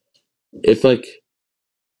 Um, if like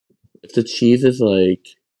if the cheese is like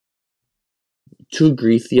too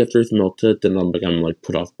greasy after it's melted, then I'm like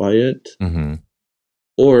put off by it. Mm-hmm.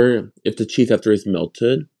 Or if the cheese after it's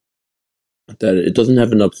melted, that it doesn't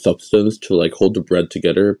have enough substance to like hold the bread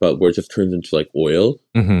together, but where it just turns into like oil,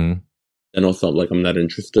 Mm-hmm. then also like I'm not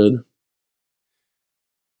interested.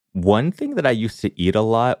 One thing that I used to eat a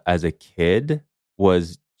lot as a kid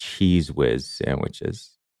was Cheese Whiz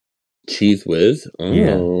sandwiches. Cheese whiz.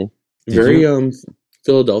 Yeah. Oh, Did very you?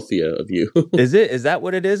 Philadelphia of you. Is that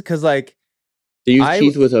what it is? Because like They use I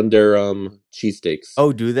cheese whiz on their cheesesteaks.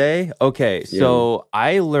 Oh, do they? Okay, Yeah. so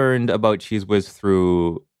I learned about Cheese Whiz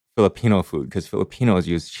through Filipino food because Filipinos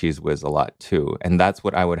use Cheese Whiz a lot too, and that's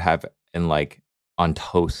what I would have in like on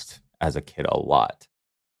toast as a kid a lot.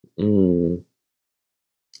 Mm.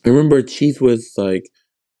 I remember cheese whiz like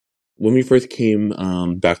when we first came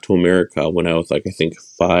back to America when I was like I think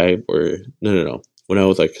 5 or no when I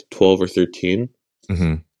was like 12 or 13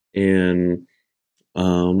 Hmm. and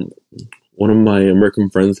um one of my American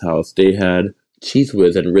friends' house they had cheese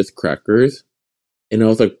whiz and Ritz crackers and I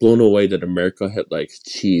was like blown away that America had like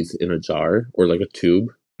cheese in a jar or like a tube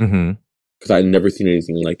Hmm. because I'd never seen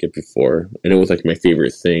anything like it before and it was like my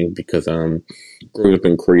favorite thing because growing up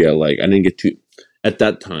in Korea like I didn't get to at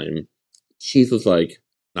that time cheese was like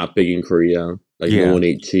not big in Korea. Like no Yeah, one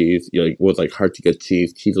ate cheese. Like it was like hard to get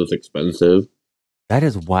cheese. Cheese was expensive. that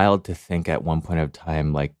is wild to think. At one point of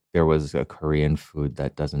time, like there was a Korean food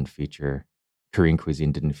that doesn't feature Korean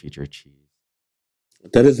cuisine didn't feature cheese.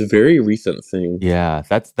 That is a very recent thing. Yeah,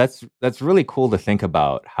 that's really cool to think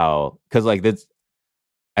about how because like that's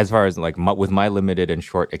as far as like with my limited and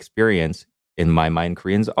short experience in my mind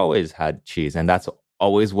Koreans always had cheese and that's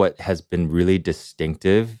always what has been really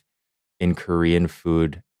distinctive in Korean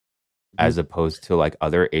food Mhm. as opposed to like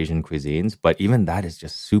other Asian cuisines, but even that is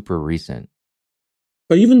just super recent.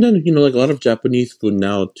 But even then, like a lot of Japanese food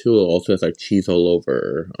now too also has like cheese all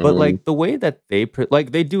over. But like the way that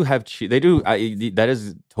like they do have cheese, they do. That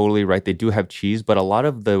is totally right. They do have cheese, but a lot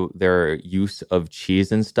of their use of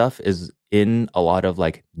cheese and stuff is in a lot of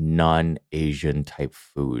like non-Asian type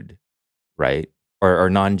food, right? Or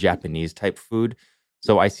non-Japanese type food.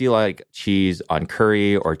 So I see like cheese on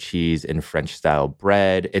curry or cheese in French style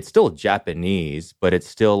bread. It's still Japanese, but it's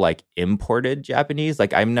still like imported Japanese.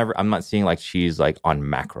 Like I'm not seeing like cheese like on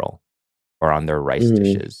mackerel or on their rice mm,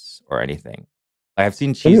 dishes or anything. Like I've seen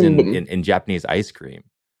I cheese mean, in Japanese ice cream.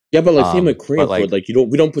 yeah, but like same with But Korean food. like Like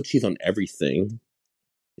we don't put cheese on everything.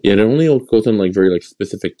 Yeah, it only goes on like very like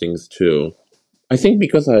specific things too. I think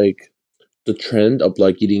because like the trend of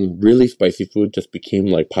like eating really spicy food just became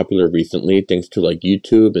like popular recently thanks to like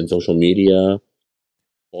YouTube and social media.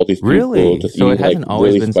 All these people Really? just So it eating like hasn't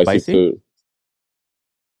always really been spicy spicy? food.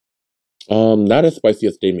 Not as spicy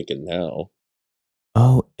as they make it now.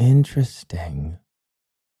 Oh, interesting.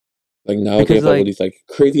 Like now they Because have all like, these like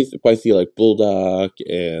crazy spicy like bulldog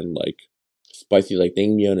and like spicy like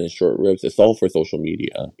naengmyeon and short ribs. It's all for social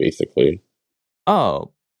media, basically.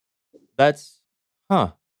 oh, that's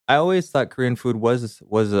huh. I always thought Korean food was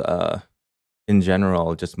in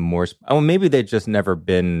general just more oh, maybe they've just never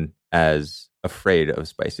been as afraid of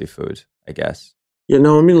spicy food, I guess. Yeah,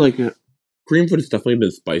 no, I mean like Korean food has definitely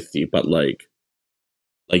been spicy, but like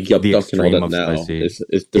yup The duck and all extreme that of now. spicy. It's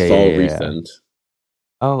Yeah, just yeah, all yeah, yeah. recent.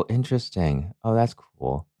 Oh, interesting. Oh, that's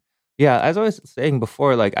cool. Yeah, as I was saying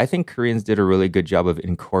before, like I think Koreans did a really good job of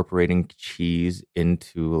incorporating cheese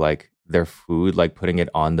into like their food, like putting it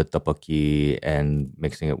on the tteokbokki and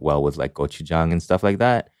mixing it well with like gochujang and stuff like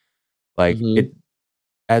that. Like Mm-hmm. it,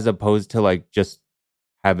 as opposed to like just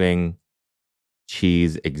having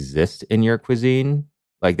cheese exist in your cuisine.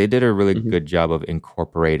 Like they did a really Mm-hmm. good job of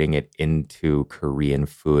incorporating it into Korean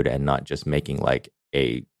food and not just making like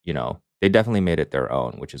they definitely made it their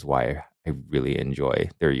own, which is why I really enjoy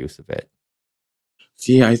their use of it.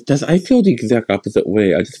 See, I feel the exact opposite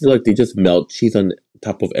way. I just feel like they just melt cheese on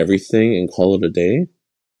top of everything and call it a day.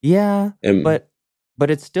 Yeah, And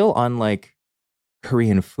but it's still on like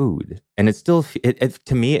Korean food, and it's still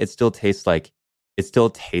to me it still tastes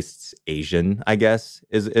Asian. I guess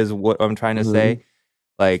is what I'm trying to mhm, say.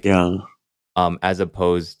 Like yeah. as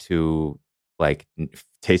opposed to like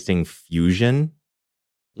tasting fusion.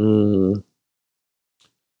 Mm,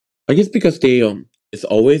 I guess because they it's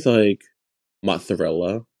always like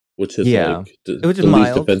mozzarella, which is Yeah, like which is the least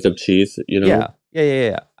mild. offensive cheese, you know? Yeah, yeah, yeah,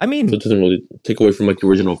 yeah. I So mean, it doesn't really take away from like the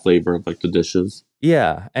original flavor of like the dishes.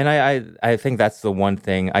 yeah, and I think that's the one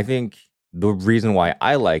thing. I think the reason why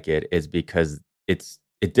I like it is because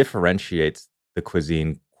it differentiates the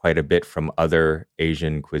cuisine quite a bit from other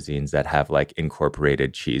Asian cuisines that have like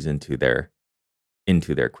incorporated cheese into their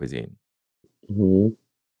cuisine. Hmm.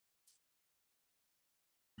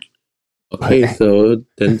 But Okay, so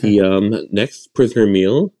then the next prisoner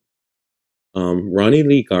meal, Ronnie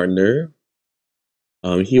Lee Gardner,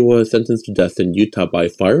 he was sentenced to death in Utah by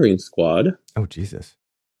firing squad. oh Jesus,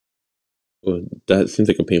 Oh, that seems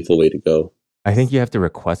like a painful way to go. I think you have to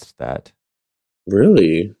request that.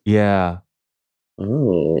 Really? Yeah,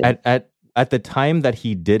 Oh. at the time that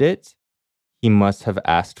he did it, he must have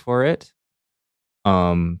asked for it.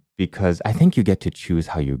 Because I think you get to choose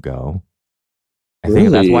how you go. I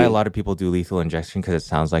think that's why a Really? lot of people do lethal injection because it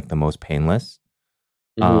sounds like the most painless.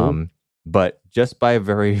 Mm-hmm. Um, but just by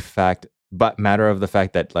but matter of the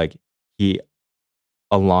fact that like he,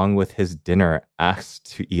 along with his dinner,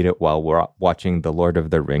 asked to eat it while we're watching the Lord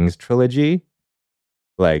of the Rings trilogy,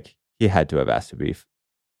 like he had to have asked to be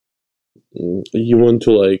You want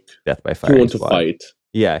to like death by you firing want to squad. fight.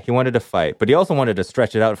 Yeah, he wanted to fight, but he also wanted to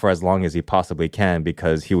stretch it out for as long as he possibly can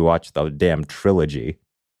because he watched the damn trilogy.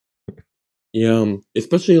 Yeah,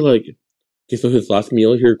 especially like okay, so his last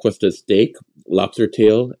meal he requested steak, lobster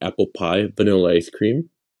tail, apple pie, vanilla ice cream.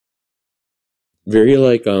 Very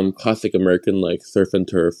like classic American like surf and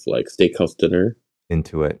turf like steakhouse dinner.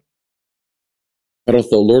 Into it. But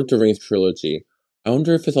also Lord of the Rings trilogy. I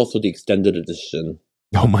wonder if it's also the extended edition.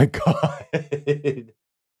 Oh my god.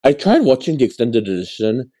 I tried watching the extended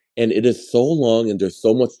edition and it is so long and there's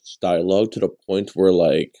so much dialogue to the point where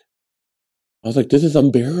like I was like, this is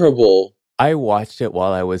unbearable. I watched it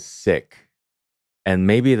while I was sick. And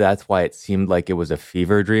maybe that's why it seemed like it was a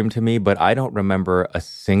fever dream to me, but I don't remember a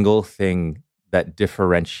single thing that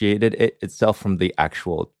differentiated it itself from the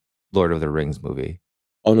actual Lord of the Rings movie.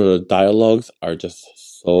 Oh no, the dialogues are just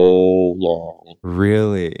so long.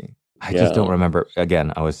 Really? I just don't Yeah. remember.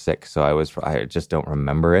 Again, I was sick, so I just don't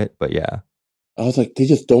remember it, but yeah. I was like, they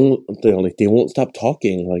just don't they won't stop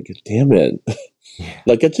talking. Like, damn it. Yeah.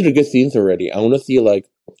 Like get to the good scenes already. I wanna see like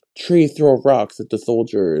trees throw rocks at the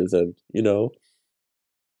soldiers and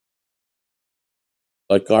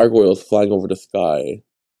like gargoyles flying over the sky.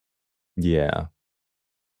 Yeah.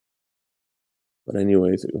 But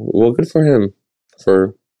anyways, well good for him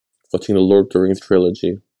for watching the Lord of the Rings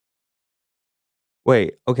trilogy.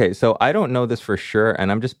 Wait, okay, so I don't know this for sure,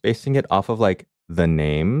 and I'm just basing it off of like the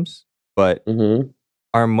names, but Mm-hmm.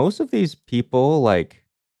 are most of these people like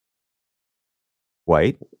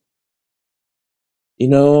white?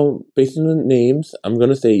 Based on the names, I'm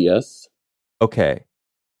gonna say yes. Okay.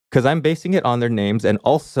 Because I'm basing it on their names and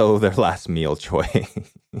also their last meal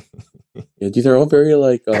choice. Yeah, these are all very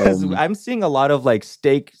like Because I'm seeing a lot of like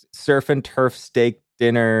steak, surf and turf steak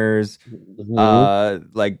dinners, Mhm.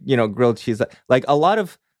 like, grilled cheese. Like a lot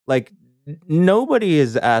of, like, nobody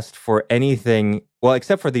is asked for anything, well,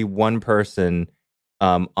 except for the one person,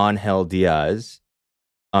 Angel Diaz.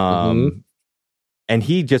 Mhm. Um, and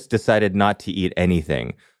he just decided not to eat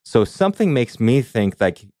anything. So something makes me think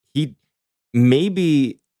like he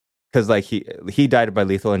maybe, because like he died by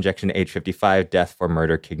lethal injection, age 55, death for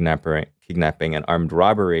murder, kidnapping, and armed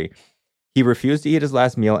robbery. He refused to eat his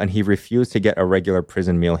last meal, and he refused to get a regular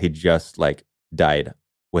prison meal. He just like died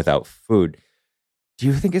without food. Do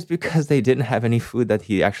you think it's because they didn't have any food that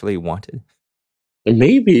he actually wanted?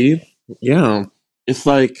 Maybe. Yeah. It's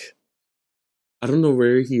like I don't know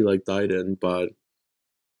where he like died in, but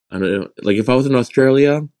I don't know. Like if I was in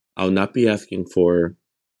Australia, I would not be asking for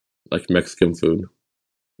like Mexican food.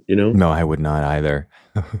 You know? No, I would not either.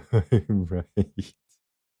 Right.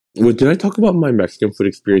 Well, did I talk about my Mexican food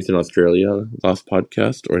experience in Australia last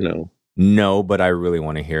podcast or no? No, but I really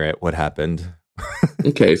want to hear it. What happened?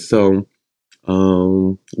 Okay, so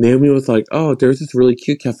Naomi was like, "Oh, there's this really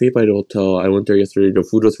cute cafe by the hotel. I went there yesterday. The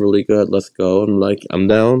food was really good. Let's go." I'm like, "I'm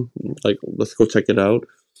down. Like, let's go check it out."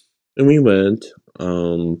 And we went.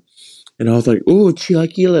 Um, and I was like, "Ooh,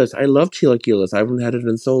 chilaquiles! I love chilaquiles. I haven't had it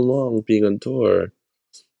in so long, being on tour."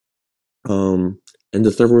 Um, and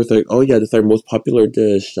the server was like, "Oh yeah, this is our most popular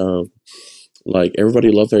dish. Like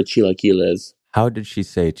everybody loves our chilaquiles." How did she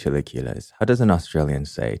say chilaquiles? How does an Australian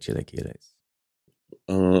say chilaquiles?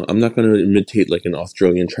 I'm not gonna imitate like an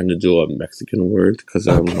Australian trying to do a Mexican word because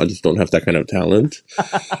I Okay. just don't have that kind of talent.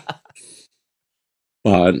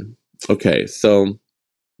 But okay, so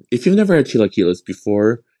if you've never had chilaquiles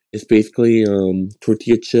before, it's basically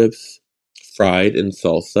tortilla chips fried in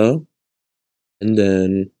salsa, and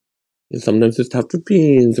then sometimes it's topped with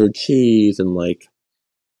beans or cheese and like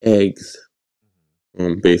eggs,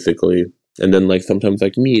 basically, and then like sometimes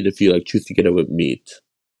like meat if you like choose to get it with meat.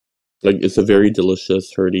 Like it's a very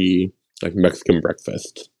delicious, hearty like Mexican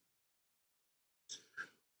breakfast.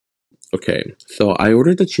 Okay, so I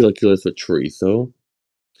ordered the chilaquiles with chorizo,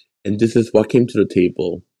 and this is what came to the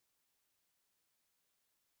table: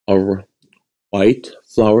 a white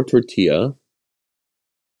flour tortilla,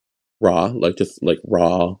 raw, like just like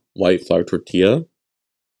raw white flour tortilla,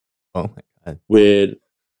 Oh my God. with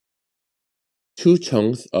two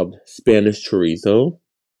chunks of Spanish chorizo,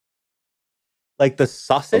 Like the um,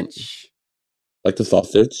 sausage? like the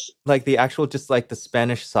sausage, Like the actual, just like the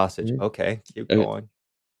Spanish sausage. mhm, Okay, keep and going.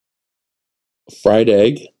 fried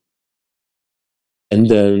egg, and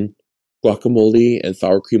then guacamole and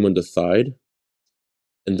sour cream on the side,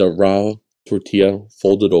 and the raw tortilla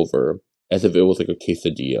folded over as if it was like a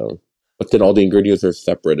quesadilla. But then all the ingredients are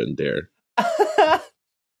separate in there.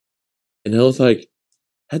 And I was like,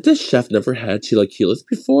 had this chef never had chilaquiles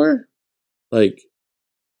before? Like,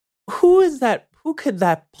 Who is that? Who could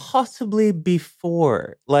that possibly be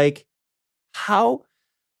for? Like, how?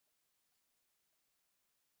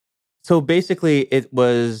 So basically, it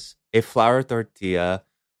was a flour tortilla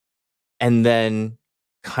and then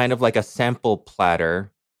kind of like a sample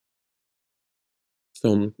platter,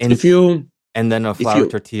 so in, and then a if flour you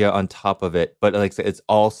tortilla on top of it. But like it's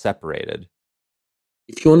all separated.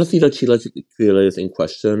 if you want to see the chilaquiles in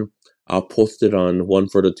question, I'll post it on One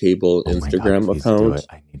for the Table Oh my God, Instagram please do account. it.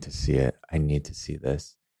 I need to see it. I need to see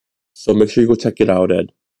this. So make sure you go check it out at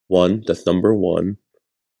that's number one,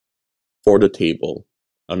 for the table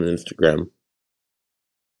on Instagram.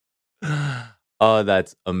 Oh,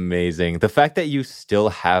 that's amazing. The fact that you still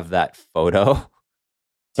have that photo. Do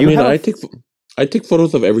I you mean, have I take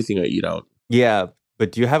photos of everything I eat out. yeah,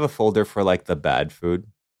 but do you have a folder for like the bad food?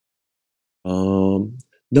 Um,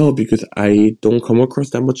 no, because I don't come across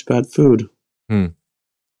that much bad food Hmm.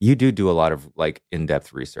 You do a lot of like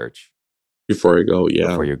in-depth research before I go. Yeah,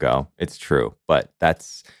 before you go. It's true, but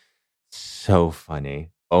that's so funny.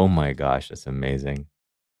 Oh my gosh, that's amazing.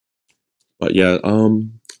 but yeah,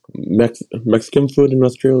 Mexican food in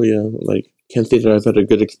Australia, like, can't say that I've had a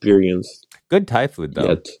good experience Good Thai food though.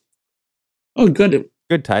 yet. Oh, good,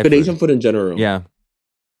 Good Thai good Asian food. food in general. Yeah.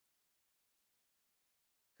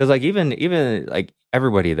 Because like even like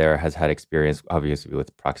everybody there has had experience obviously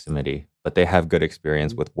with proximity, but they have good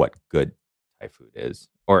experience with what good Thai food is,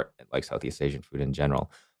 or like Southeast Asian food in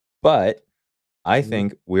general. But I Mhm.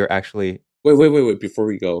 think we're actually Wait! Before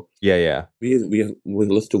we go, yeah, yeah.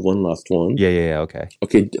 let's do one last one. Yeah. Okay.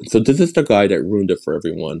 Okay, so this is the guy that ruined it for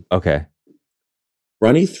everyone. Okay.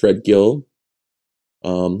 Ronnie Threadgill,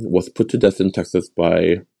 was put to death in Texas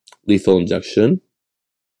by lethal injection,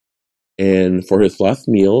 and for his last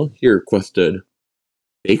meal, he requested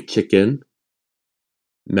baked chicken,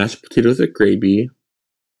 mashed potatoes with gravy,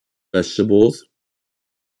 vegetables,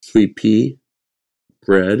 sweet pea,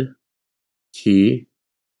 bread, tea,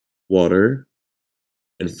 water,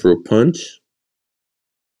 and fruit punch.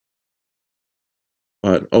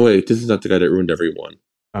 Oh wait, this is not the guy that ruined everyone.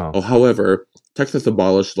 However, Texas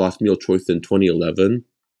abolished last meal choice in 2011,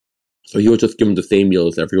 so he was just given the same meal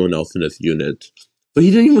as everyone else in his unit. So he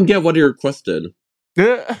didn't even get what he requested.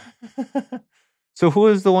 So who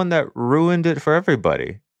is the one that ruined it for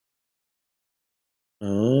everybody?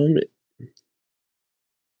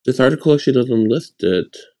 This article actually doesn't list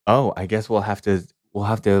it. Oh, I guess we'll have to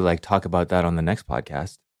like talk about that on the next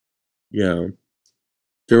podcast. Yeah.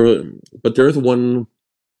 There was one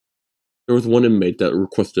inmate that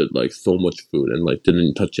requested like so much food and like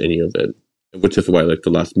didn't touch any of it, which is why like the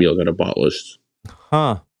last meal got abolished.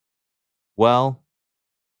 Huh. Well,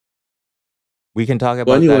 we can talk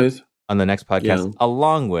about that on the next podcast,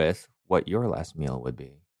 along with what your last meal would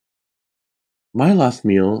be. My last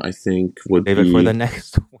meal, I think, would be... Save it for the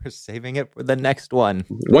next... We're saving it for the next one.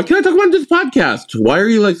 Why can't I talk about this podcast? Why are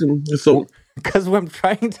you like... so? Because I'm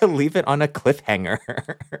trying to leave it on a cliffhanger.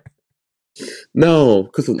 No,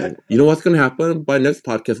 because you know what's going to happen? By next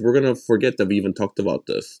podcast, we're going to forget that we even talked about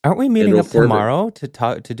this. Aren't we meeting up tomorrow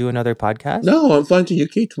to do another podcast? No, I'm flying to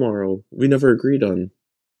UK tomorrow. We never agreed on...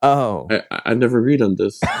 Oh. I never agreed on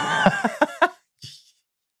this.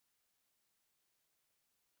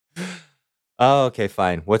 Oh, okay,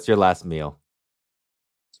 fine. What's your last meal?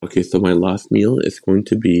 Okay, so my last meal is going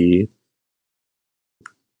to be...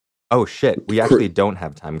 Oh shit! We actually don't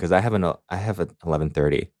have time because I have an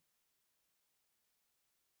 11:30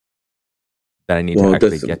 that I need to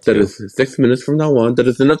actually get to. That is 6 minutes from now on. That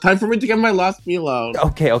is enough time for me to get my last meal out.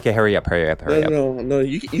 Okay, hurry up. No,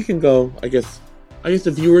 you can go. I guess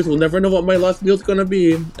the viewers will never know what my last meal is gonna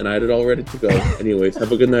be, and I had it all ready to go. Anyways,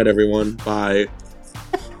 have a good night, everyone. Bye.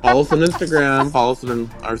 Follow us on Instagram. Follow us on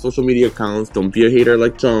our social media accounts. Don't be a hater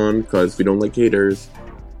like John, because we don't like haters.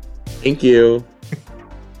 Thank you.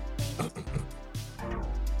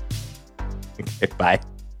 Okay, bye.